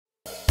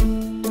Hello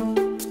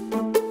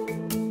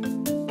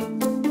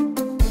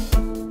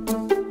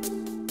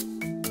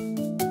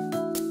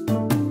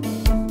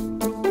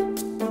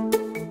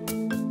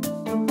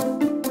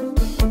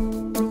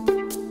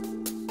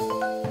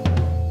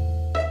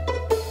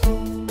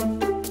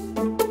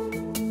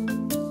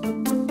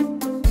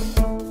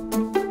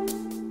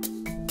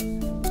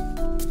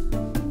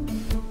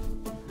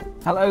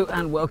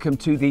and welcome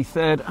to the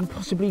third and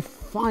possibly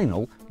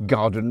final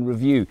garden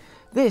review.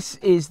 This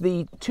is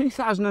the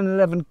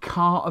 2011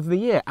 Car of the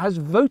Year as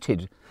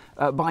voted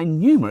by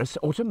numerous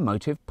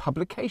automotive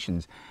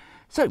publications.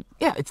 So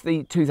yeah, it's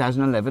the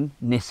 2011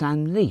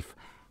 Nissan Leaf,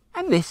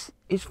 and this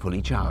is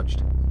fully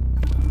charged.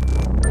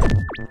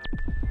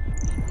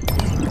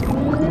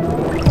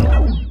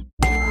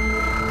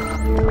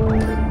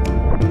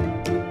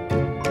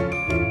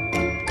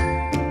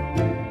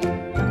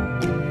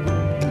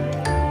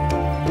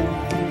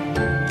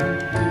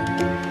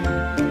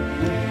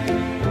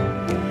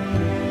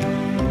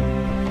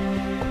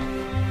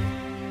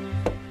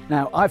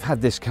 Now, I've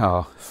had this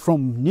car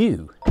from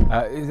new.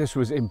 This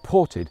was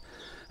imported,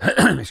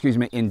 excuse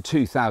me, in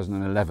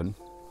 2011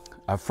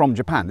 from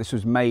Japan. This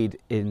was made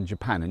in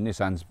Japan, in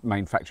Nissan's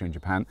main factory in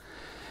Japan.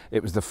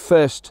 It was the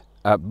first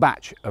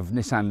batch of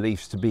Nissan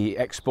Leafs to be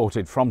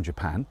exported from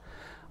Japan.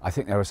 I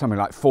think there were something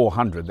like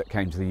 400 that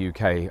came to the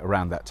UK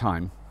around that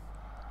time.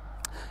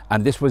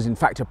 And this was in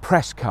fact a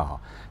press car.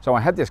 So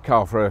I had this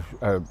car for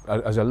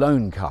as a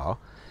loan car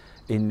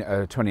in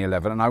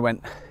 2011, and I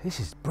went, this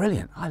is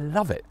brilliant, I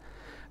love it.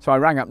 So I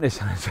rang up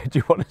Nissan and said, do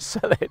you want to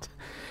sell it?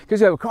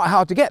 Because they were quite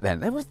hard to get then.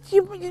 There was,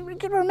 you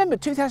can remember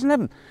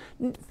 2011,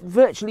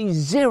 virtually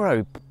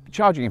zero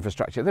charging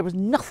infrastructure. There was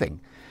nothing.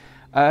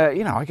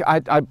 You know,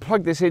 I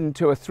plugged this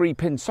into a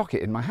 3-pin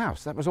socket in my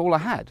house. That was all I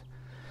had.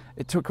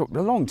 It took a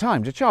long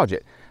time to charge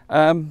it.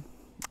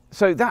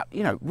 So that,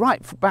 you know,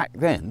 right back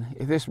then,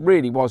 this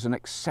really was an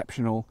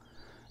exceptional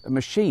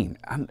machine.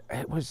 And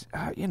it was,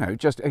 you know,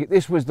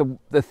 this was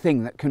the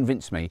thing that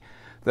convinced me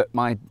that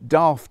my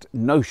daft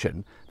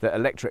notion that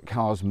electric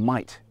cars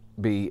might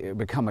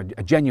become a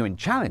genuine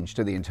challenge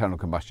to the internal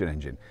combustion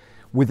engine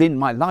within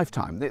my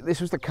lifetime.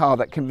 This was the car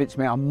that convinced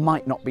me I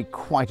might not be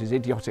quite as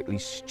idiotically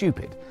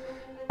stupid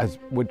as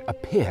would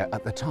appear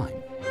at the time.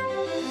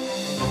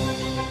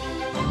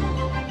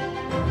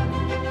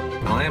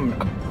 I am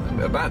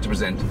about to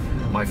present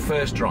my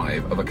first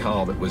drive of a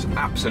car that was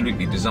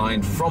absolutely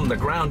designed from the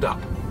ground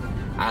up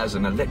as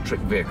an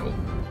electric vehicle.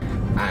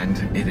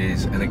 And it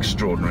is an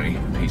extraordinary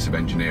piece of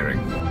engineering.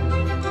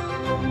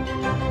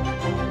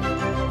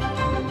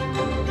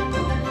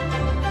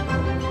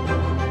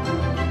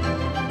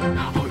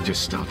 Oh, it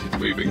just started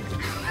moving.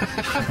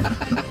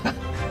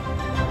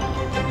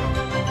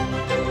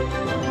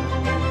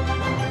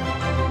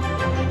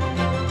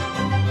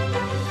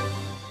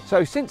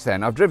 So since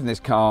then, I've driven this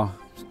car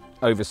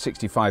over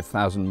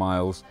 65,000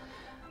 miles.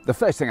 The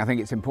first thing I think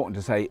it's important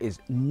to say is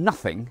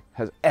nothing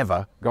has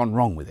ever gone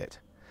wrong with it.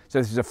 So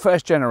this is a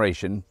first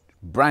generation,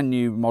 brand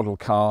new model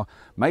car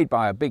made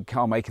by a big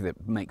car maker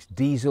that makes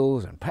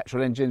diesels and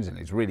petrol engines and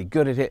is really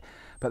good at it,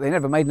 but they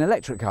never made an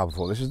electric car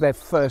before. This was their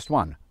first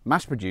one,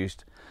 mass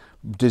produced,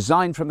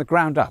 designed from the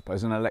ground up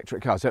as an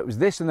electric car. So it was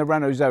this and the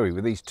Renault Zoe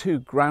with these two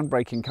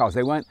groundbreaking cars.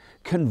 They weren't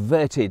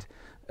converted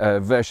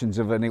versions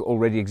of an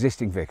already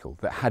existing vehicle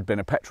that had been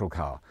a petrol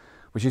car,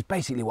 which is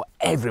basically what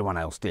everyone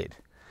else did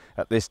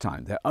at this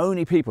time. The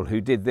only people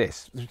who did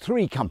this,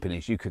 3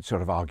 companies you could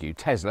sort of argue.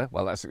 Tesla,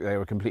 well, they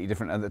were completely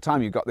different. At the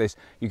time you got this,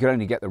 you could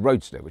only get the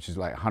Roadster, which is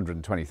like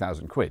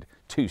 120,000 quid,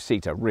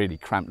 2-seater, really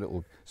cramped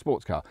little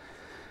sports car.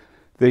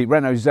 The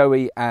Renault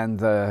Zoe and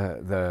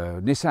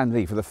the Nissan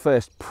Leaf are the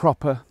first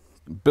proper,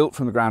 built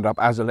from the ground up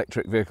as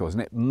electric vehicles,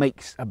 and it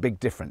makes a big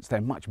difference.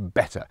 They're much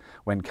better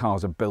when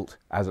cars are built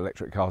as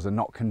electric cars and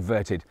not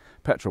converted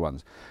petrol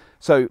ones.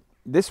 So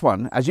this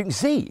one, as you can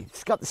see,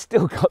 it's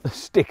still got the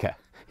sticker.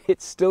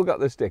 It's still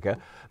got the sticker,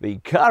 the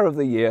Car of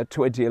the Year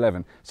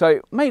 2011. So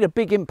it made a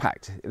big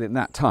impact in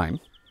that time.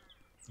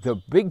 The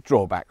big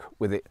drawback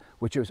with it,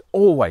 which was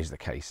always the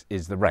case,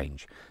 is the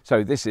range.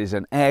 So this is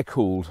an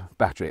air-cooled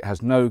battery. It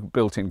has no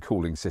built-in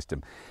cooling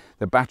system.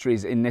 The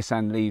batteries in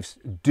Nissan Leafs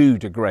do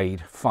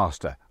degrade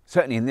faster,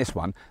 certainly in this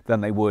one,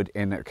 than they would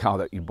in a car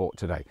that you bought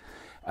today.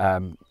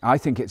 I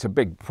think it's a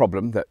big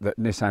problem that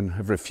Nissan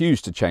have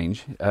refused to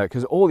change,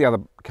 because all the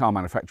other car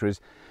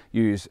manufacturers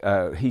use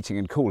heating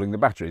and cooling the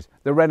batteries.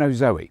 The Renault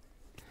Zoe,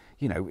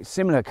 you know,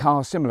 similar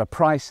car, similar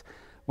price.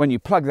 When you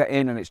plug that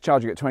in and it's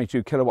charging at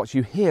 22 kilowatts,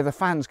 you hear the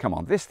fans come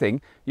on. This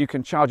thing, you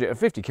can charge it at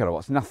 50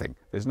 kilowatts, nothing.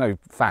 There's no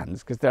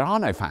fans because there are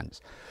no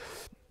fans.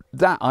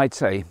 That, I'd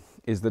say,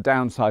 is the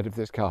downside of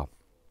this car.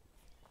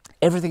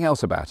 Everything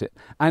else about it,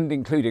 and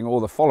including all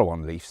the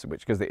follow-on Leafs,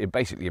 which, because it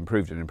basically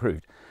improved and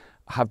improved,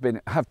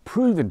 have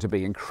proven to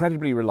be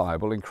incredibly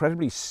reliable,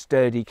 incredibly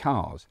sturdy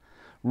cars.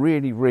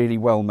 Really, really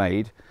well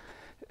made.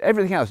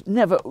 Everything else,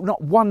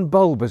 not one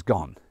bulb has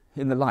gone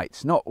in the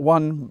lights, not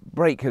one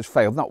brake has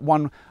failed, not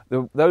one,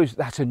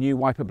 that's a new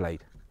wiper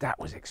blade. That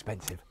was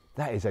expensive.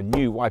 That is a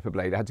new wiper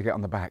blade I had to get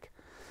on the back.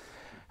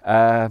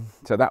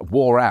 So that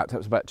wore out. That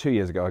was about 2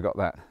 years ago I got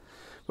that.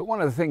 But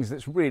one of the things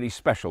that's really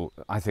special,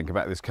 I think,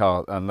 about this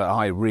car, and that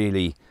I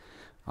really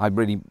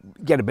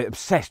get a bit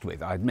obsessed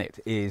with, I admit,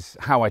 is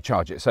how I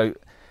charge it. So,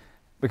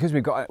 because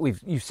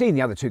you've seen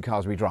the other two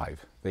cars we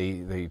drive,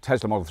 the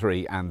Tesla Model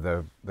 3 and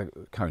the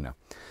Kona.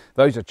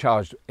 Those are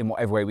charged in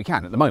whatever way we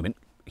can. At the moment,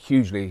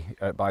 hugely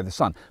by the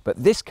sun. But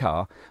this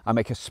car, I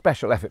make a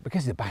special effort,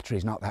 because the battery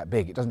is not that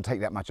big, it doesn't take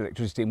that much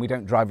electricity, and we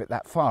don't drive it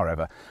that far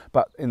ever.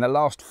 But in the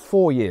last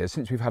 4 years,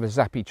 since we've had a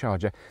Zappi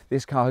charger,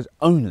 this car has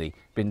only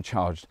been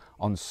charged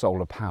on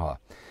solar power.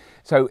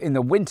 So in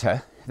the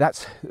winter,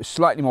 that's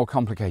slightly more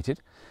complicated,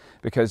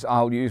 because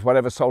I'll use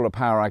whatever solar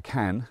power I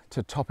can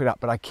to top it up,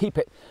 but I keep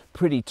it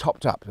pretty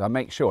topped up. I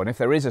make sure, and if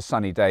there is a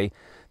sunny day,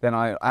 then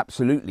I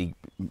absolutely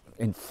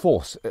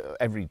enforce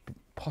every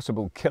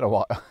possible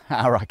kilowatt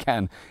hour I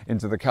can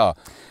into the car.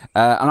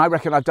 And I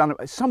reckon I've done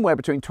somewhere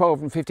between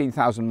 12 and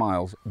 15,000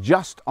 miles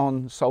just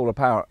on solar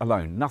power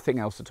alone, nothing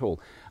else at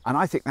all. And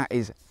I think that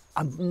is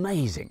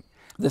amazing.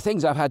 The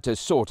things I've had to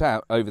sort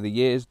out over the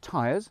years: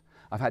 tyres.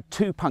 I've had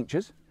 2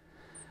 punctures.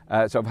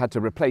 So I've had to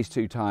replace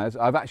 2 tyres.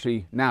 I've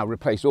actually now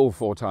replaced all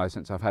 4 tyres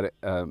since I've had it.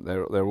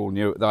 They're all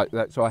new,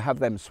 so I have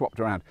them swapped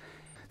around.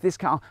 This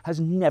car has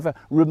never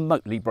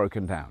remotely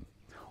broken down.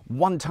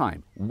 One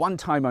time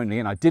only,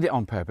 and I did it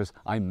on purpose,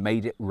 I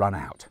made it run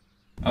out.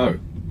 Oh,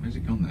 where's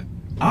it gone then?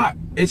 Ah,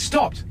 it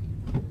stopped.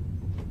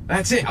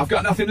 That's it, I've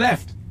got nothing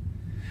left.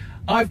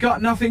 I've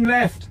got nothing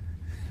left.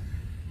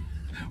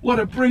 What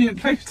a brilliant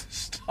place to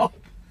stop.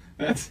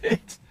 That's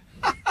it.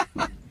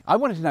 I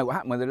wanted to know what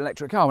happened with an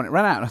electric car when it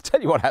ran out, and I'll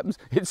tell you what happens: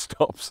 it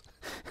stops.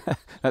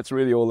 That's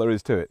really all there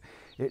is to it.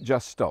 It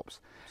just stops.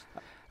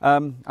 I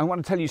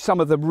want to tell you some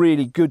of the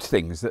really good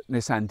things that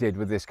Nissan did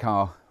with this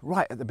car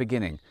right at the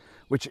beginning,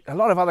 which a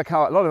lot of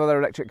other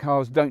electric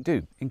cars don't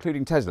do,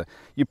 including Tesla.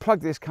 You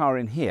plug this car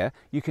in here,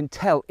 you can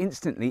tell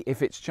instantly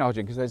if it's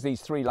charging, because there's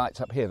these 3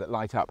 lights up here that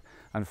light up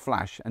and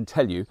flash and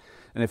tell you.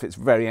 And if it's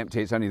very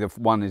empty, it's only the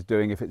one is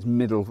doing. If it's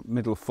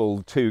middle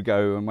full, 2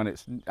 go, and when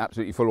it's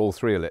absolutely full, all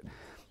 3 are lit.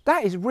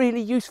 That is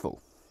really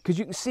useful, because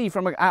you can see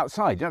from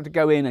outside. You don't have to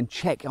go in and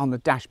check on the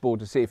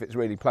dashboard to see if it's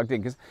really plugged in,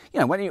 because, you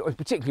know,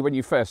 particularly when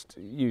you first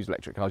use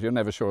electric cars, you're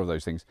never sure of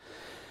those things.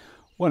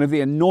 One of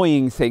the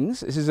annoying things,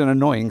 this is an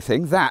annoying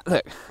thing,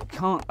 look, I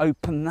can't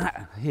open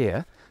that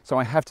here, so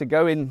I have to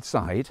go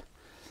inside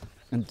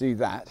and do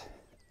that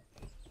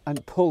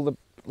and pull the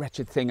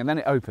wretched thing, and then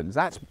it opens.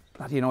 That's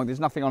bloody annoying.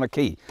 There's nothing on a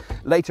key.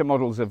 Later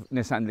models of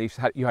Nissan Leafs,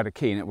 you had a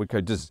key and it would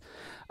go zzz.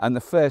 And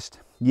the first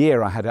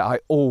year I had it, I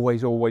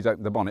always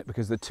opened the bonnet,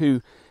 because the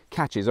 2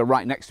 catches are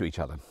right next to each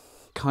other.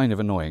 Kind of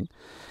annoying.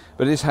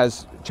 But this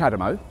has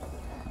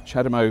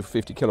CHAdeMO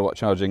 50 kilowatt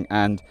charging,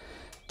 and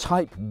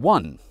Type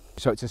 1.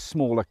 So it's a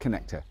smaller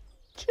connector.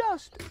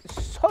 Just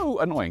so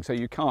annoying. So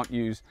you can't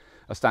use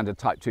a standard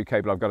Type 2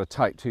 cable. I've got a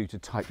Type 2 to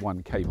Type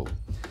 1 cable.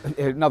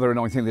 Another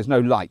annoying thing, there's no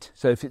light.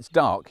 So if it's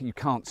dark, you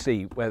can't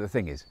see where the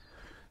thing is.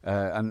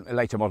 And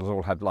later models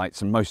all had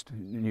lights, and most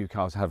new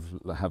cars have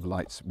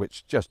lights,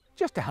 which just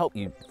to help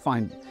you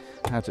find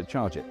how to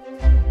charge it.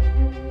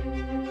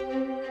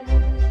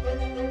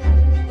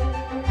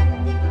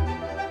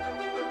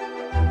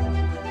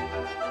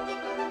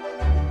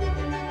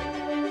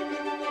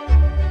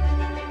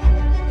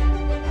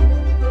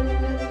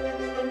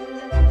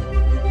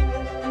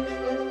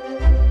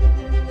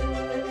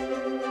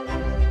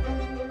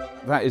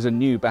 That is a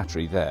new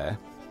battery there,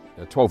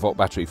 a 12-volt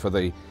battery for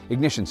the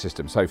ignition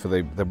system. So for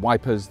the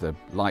wipers, the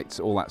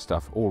lights, all that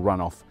stuff, all run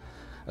off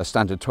a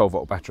standard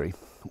 12-volt battery,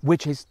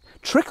 which is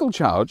trickle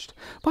charged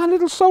by a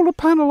little solar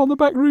panel on the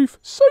back roof.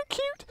 So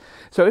cute.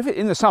 So if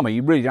in the summer,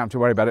 you really don't have to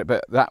worry about it,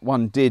 but that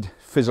one did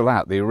fizzle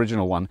out, the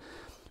original one,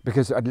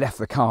 because I'd left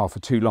the car for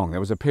too long. There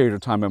was a period of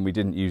time when we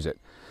didn't use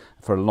it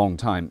for a long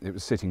time. It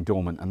was sitting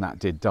dormant, and that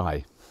did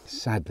die.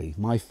 Sadly,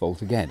 my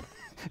fault again.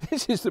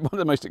 This is one of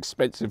the most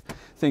expensive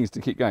things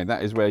to keep going.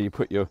 That is where you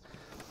put your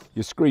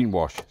screen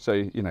wash. So,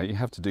 you know, you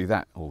have to do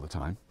that all the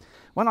time.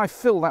 When I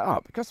fill that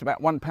up, it costs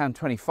about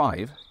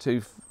 £1.25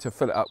 to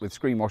fill it up with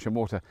screen wash and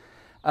water.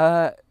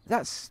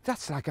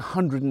 That's like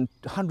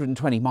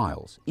 120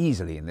 miles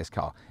easily in this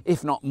car,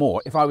 if not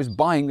more, if I was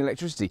buying the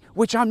electricity,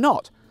 which I'm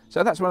not.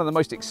 So that's one of the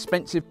most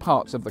expensive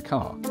parts of the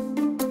car.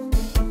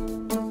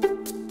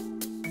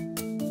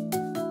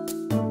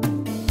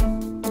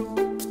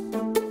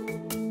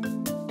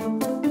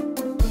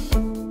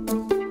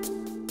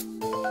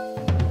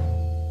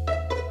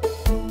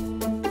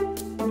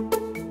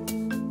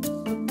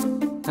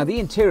 Now the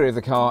interior of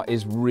the car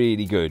is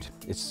really good.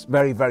 It's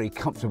very, very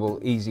comfortable,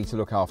 easy to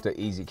look after,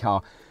 easy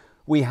car.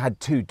 We had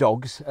 2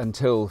 dogs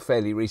until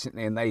fairly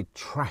recently, and they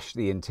trashed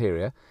the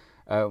interior.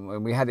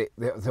 And we had it,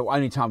 the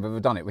only time we've ever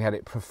done it, we had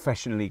it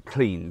professionally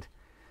cleaned.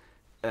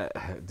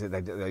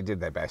 They did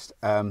their best.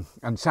 And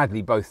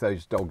sadly, both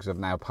those dogs have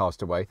now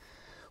passed away.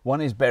 One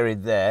is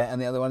buried there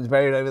and the other one's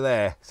buried over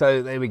there.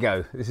 So there we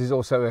go. This is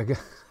also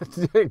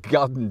a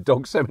garden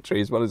dog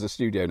cemetery as well as a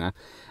studio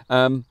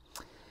now.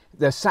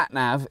 The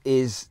sat-nav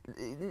is,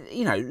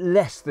 you know,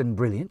 less than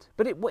brilliant,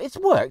 but it's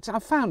worked.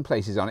 I've found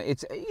places on it.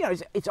 It's, you know,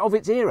 it's of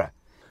its era.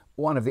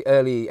 One of the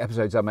early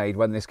episodes I made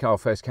when this car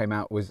first came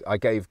out was I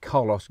gave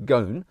Carlos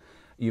Ghosn.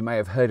 You may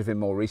have heard of him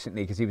more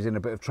recently because he was in a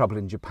bit of trouble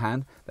in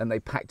Japan. Then they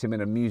packed him in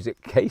a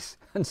music case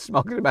and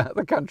smuggled him out of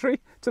the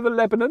country to the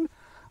Lebanon.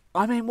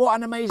 I mean, what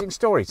an amazing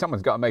story.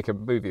 Someone's got to make a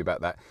movie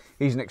about that.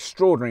 He's an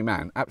extraordinary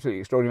man,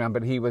 absolutely extraordinary man,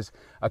 but he was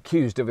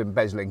accused of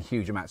embezzling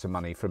huge amounts of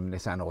money from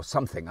Nissan or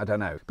something, I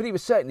don't know. But he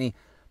was certainly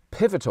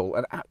pivotal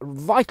and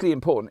vitally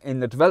important in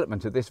the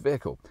development of this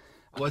vehicle.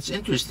 What's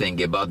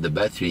interesting about the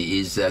battery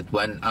is that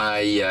when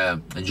I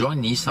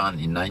joined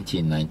Nissan in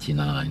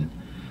 1999,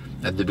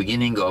 at the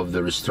beginning of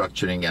the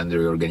restructuring and the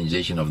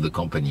reorganization of the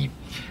company,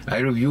 I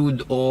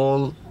reviewed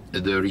all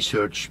the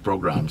research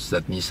programs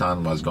that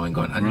Nissan was going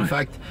on. And in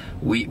fact,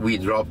 we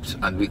dropped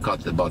and we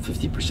cut about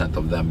 50%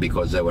 of them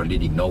because they were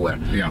leading nowhere.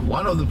 Yeah.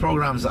 One of the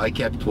programs I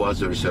kept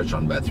was the research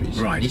on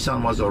batteries. Right.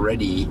 Nissan was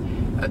already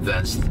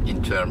advanced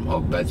in terms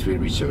of battery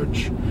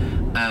research.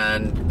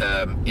 And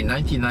in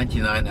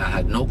 1999, I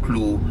had no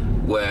clue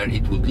where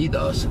it would lead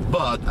us.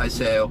 But I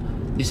say, oh,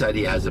 this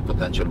idea has the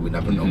potential, we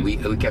never know. We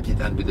kept it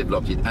and we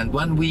developed it. And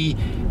when we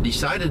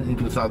decided in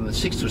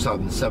 2006,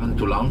 2007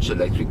 to launch an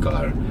electric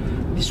car,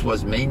 this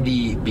was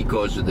mainly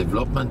because the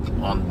development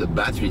on the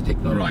battery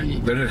technology.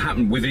 Right, but it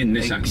happened within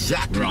Nissan.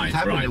 Exactly, right, it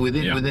happened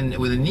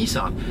within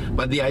Nissan.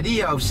 But the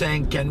idea of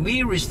saying, can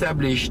we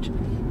reestablish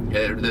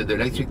the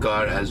electric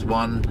car as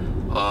one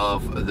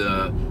of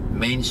the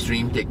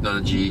mainstream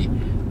technology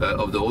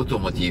of the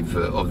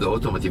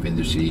automotive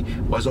industry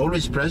was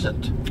always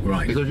present.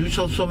 Right. Because we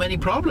saw so many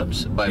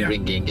problems by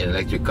bringing an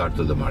electric car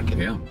to the market.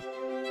 Yeah.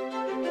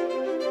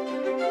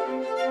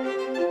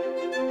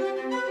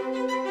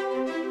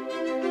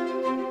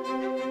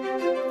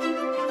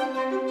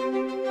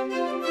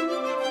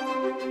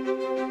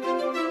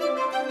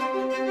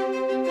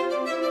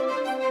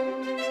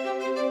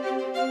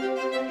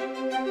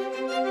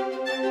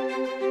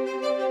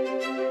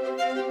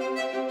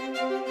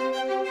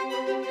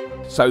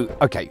 So,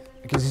 okay,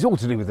 because it's all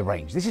to do with the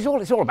range. It's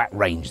all about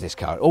range, this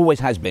car. It always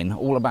has been,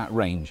 all about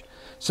range.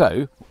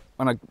 So,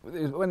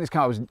 when this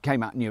car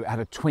came out new, it had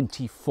a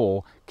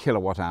 24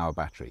 kilowatt hour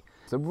battery.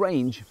 The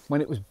range,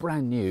 when it was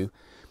brand new,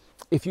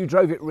 if you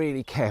drove it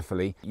really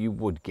carefully, you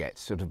would get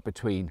sort of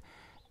between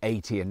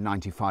 80 and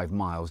 95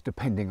 miles,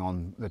 depending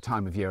on the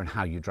time of year and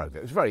how you drove it.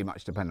 It was very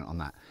much dependent on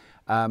that.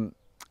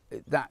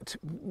 That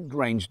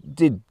range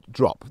did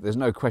drop, there's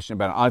no question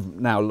about it. I've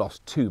now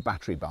lost 2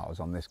 battery bars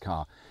on this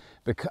car.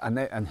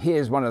 And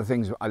here's one of the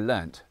things I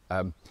learnt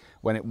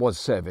when it was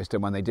serviced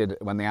and when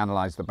they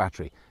analysed the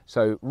battery.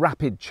 So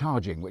rapid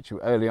charging, which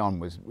early on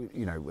was,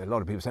 you know, a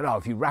lot of people said, oh,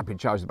 if you rapid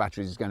charge the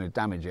batteries, it's going to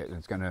damage it and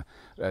it's going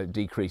to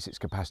decrease its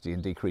capacity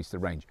and decrease the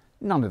range.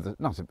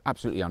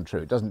 Absolutely untrue.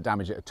 It doesn't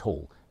damage it at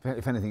all.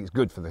 If anything, it's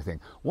good for the thing.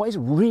 What is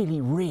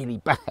really, really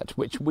bad,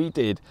 which we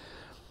did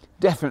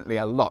definitely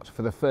a lot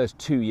for the first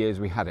 2 years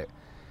we had it.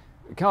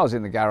 The car's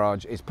in the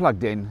garage, it's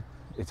plugged in,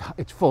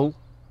 it's full.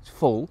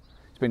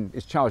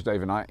 It's charged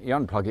overnight, you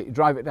unplug it, you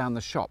drive it down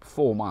the shop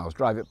 4 miles,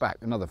 drive it back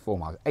another 4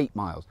 miles, 8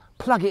 miles,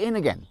 plug it in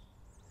again.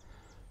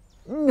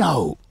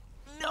 No,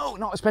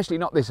 not especially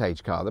not this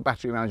age car. The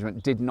battery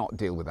management did not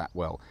deal with that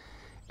well.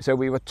 So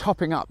we were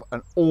topping up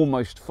an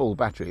almost full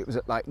battery. It was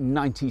at like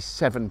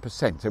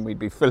 97% and we'd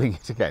be filling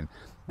it again.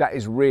 That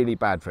is really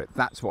bad for it.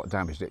 That's what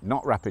damaged it,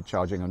 not rapid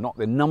charging or not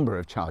the number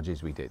of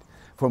charges we did.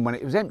 From when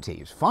it was empty,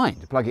 it's fine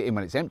to plug it in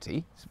when it's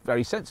empty, it's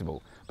very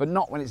sensible, but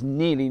not when it's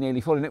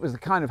nearly full. And it was the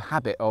kind of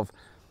habit of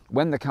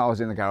when the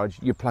car's in the garage,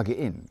 you plug it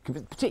in,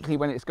 particularly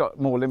when it's got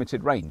more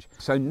limited range.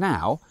 So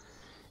now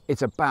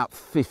it's about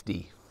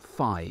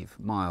 55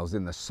 miles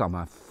in the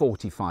summer,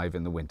 45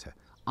 in the winter.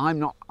 I'm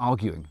not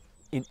arguing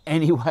in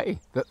any way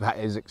that that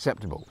is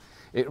acceptable.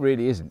 It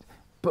really isn't.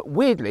 But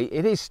weirdly,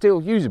 it is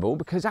still usable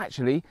because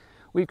actually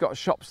we've got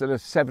shops that are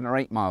 7 or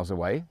 8 miles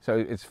away. So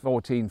it's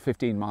 14,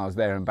 15 miles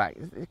there and back.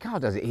 The car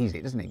does it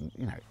easily, doesn't it?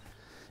 You know,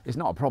 it's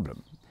not a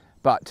problem.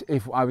 But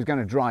if I was going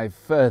to drive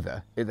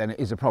further, then it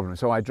is a problem.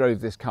 So I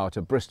drove this car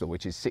to Bristol,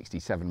 which is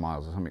 67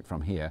 miles or something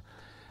from here.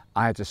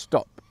 I had to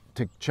stop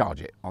to charge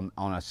it on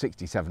a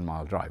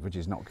 67-mile drive, which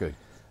is not good.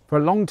 For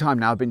a long time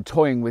now, I've been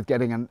toying with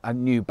getting a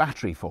new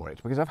battery for it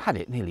because I've had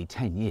it nearly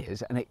 10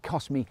 years and it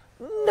cost me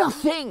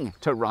nothing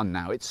to run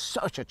now. It's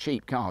such a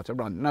cheap car to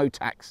run. No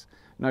tax,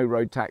 no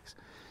road tax,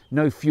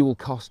 no fuel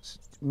costs,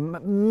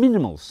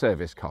 minimal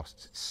service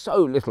costs. So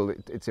little,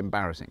 it's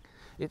embarrassing.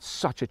 It's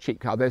such a cheap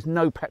car. There's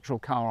no petrol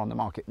car on the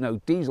market,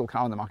 no diesel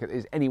car on the market that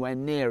is anywhere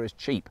near as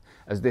cheap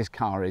as this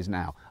car is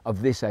now,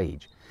 of this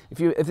age.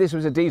 If this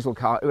was a diesel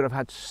car, it would have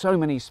had so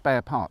many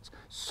spare parts,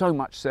 so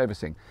much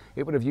servicing.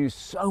 It would have used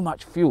so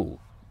much fuel,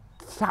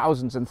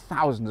 thousands and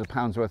thousands of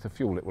pounds worth of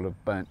fuel it will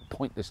have burnt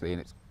pointlessly in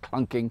its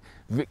clunking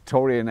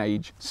Victorian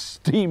age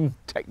steam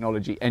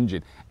technology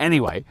engine.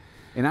 Anyway,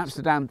 in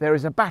Amsterdam, there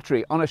is a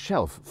battery on a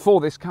shelf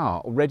for this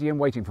car, ready and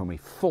waiting for me,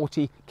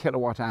 40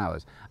 kilowatt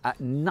hours at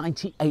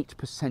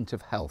 98%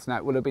 of health. Now,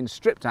 it would have been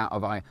stripped out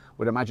of, I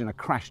would imagine, a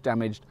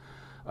crash-damaged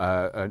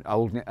an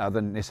old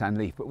other Nissan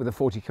Leaf, but with a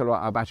 40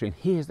 kilowatt hour battery. And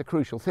here's the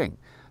crucial thing.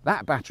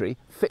 That battery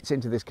fits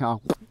into this car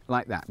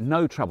like that.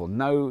 No trouble,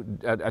 no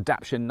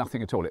adaptation,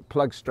 nothing at all. It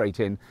plugs straight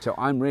in. So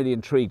I'm really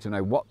intrigued to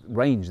know what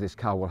range this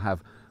car will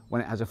have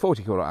when it has a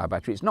 40 kilowatt hour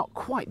battery. It's not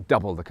quite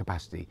double the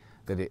capacity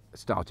that it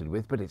started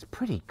with, but it's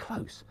pretty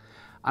close.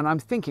 And I'm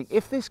thinking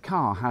if this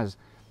car has,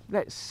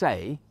 let's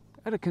say,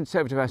 at a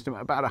conservative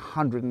estimate, about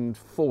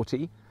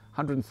 130,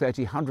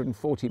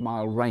 140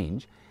 mile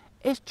range,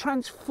 it's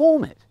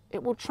transform it.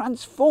 It will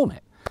transform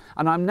it.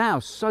 And I'm now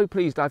so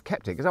pleased I've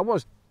kept it, because I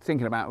was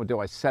thinking about, well, do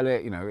I sell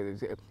it? You know,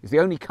 it's the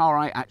only car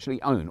I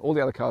actually own. All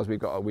the other cars we've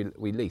got,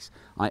 we lease.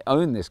 I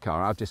own this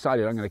car. I've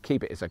decided I'm going to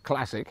keep it. It's a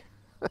classic.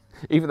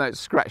 Even though it's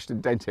scratched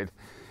and dented,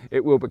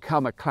 it will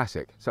become a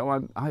classic.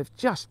 So I've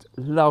just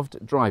loved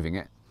driving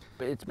it.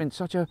 But it's been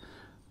such a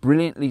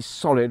brilliantly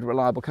solid,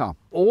 reliable car.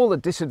 All the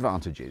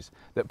disadvantages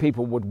that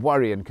people would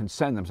worry and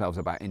concern themselves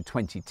about in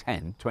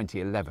 2010,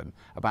 2011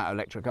 about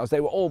electric cars,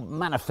 they were all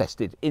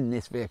manifested in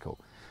this vehicle.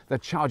 The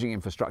charging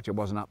infrastructure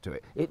wasn't up to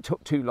it. It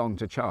took too long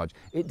to charge.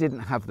 It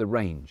didn't have the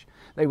range.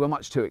 They were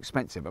much too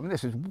expensive. I mean,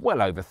 this was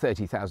well over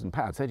 £30,000,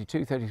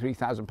 £32,000,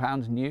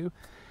 £33,000 new.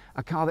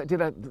 A car that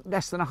did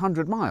less than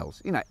 100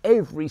 miles. You know,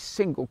 every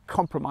single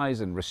compromise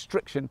and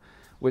restriction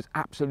was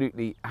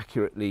absolutely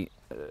accurately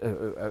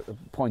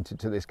pointed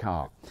to this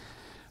car.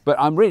 But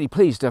I'm really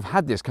pleased to have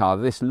had this car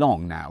this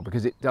long now,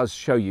 because it does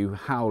show you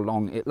how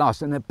long it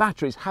lasts. And the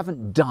batteries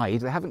haven't died,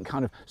 they haven't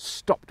kind of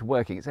stopped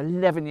working. It's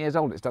 11 years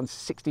old, it's done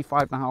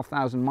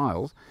 65,500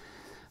 miles.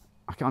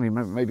 I can't even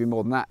remember, maybe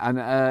more than that. And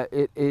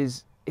it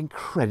is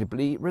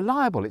incredibly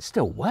reliable. It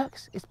still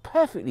works, it's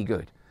perfectly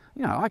good.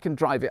 You know, I could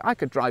drive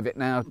it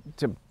now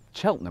to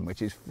Cheltenham,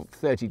 which is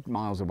 30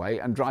 miles away,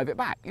 and drive it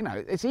back. You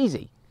know, it's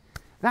easy.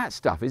 That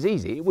stuff is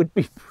easy. It would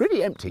be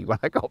pretty empty when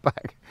I got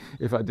back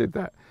if I did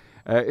that.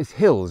 It's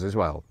hills as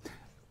well.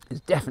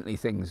 There's definitely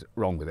things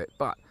wrong with it,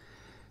 but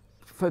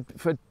for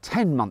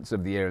 10 months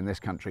of the year in this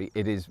country,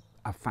 it is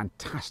a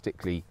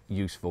fantastically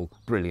useful,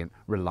 brilliant,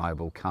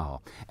 reliable car.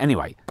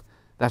 Anyway,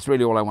 that's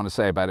really all I want to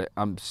say about it.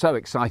 I'm so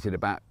excited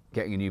about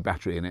getting a new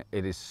battery in it.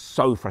 It is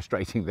so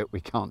frustrating that we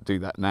can't do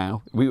that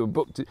now. We had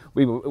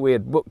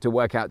booked to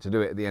work out to do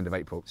it at the end of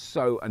April. It's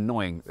so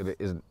annoying that it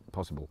isn't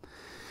possible.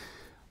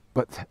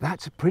 But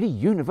that's a pretty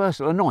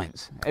universal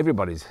annoyance.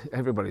 Everybody's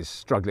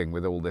struggling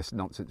with all this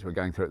nonsense we're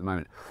going through at the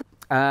moment.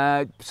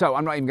 So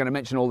I'm not even going to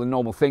mention all the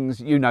normal things.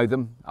 You know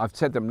them. I've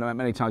said them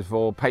many times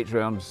before.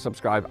 Patreon,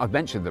 subscribe. I've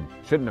mentioned them.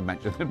 Shouldn't have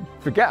mentioned them.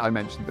 Forget I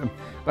mentioned them.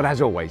 But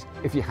as always,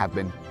 if you have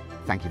been,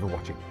 thank you for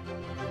watching.